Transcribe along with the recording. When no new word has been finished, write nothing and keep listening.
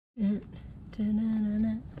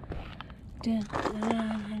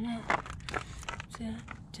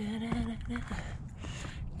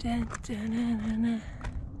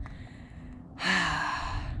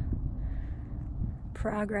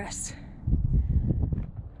Progress.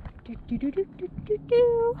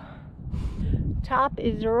 Top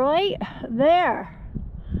is right there.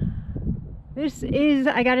 This is,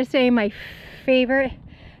 I gotta say, my favorite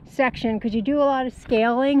section because you do a lot of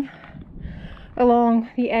scaling along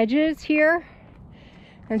the edges here.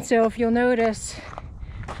 And so if you'll notice,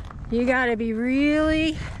 you gotta be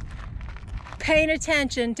really paying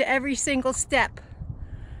attention to every single step.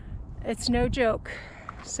 It's no joke.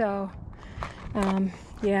 So,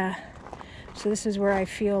 yeah. So this is where I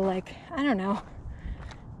feel like, I don't know.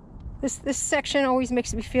 This section always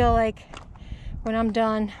makes me feel like when I'm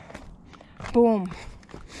done, boom.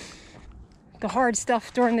 The hard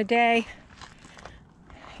stuff during the day,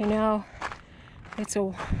 you know, it's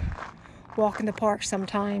a walk in the park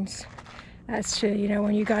sometimes. That's to, you know,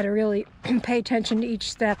 when you got to really pay attention to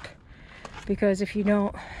each step, because if you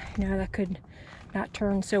don't, you know, that could not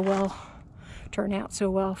turn out so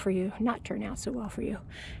well for you.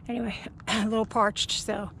 Anyway, a little parched,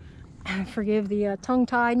 so forgive the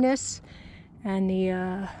tongue-tiedness and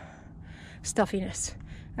the stuffiness.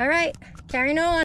 All right, carrying on.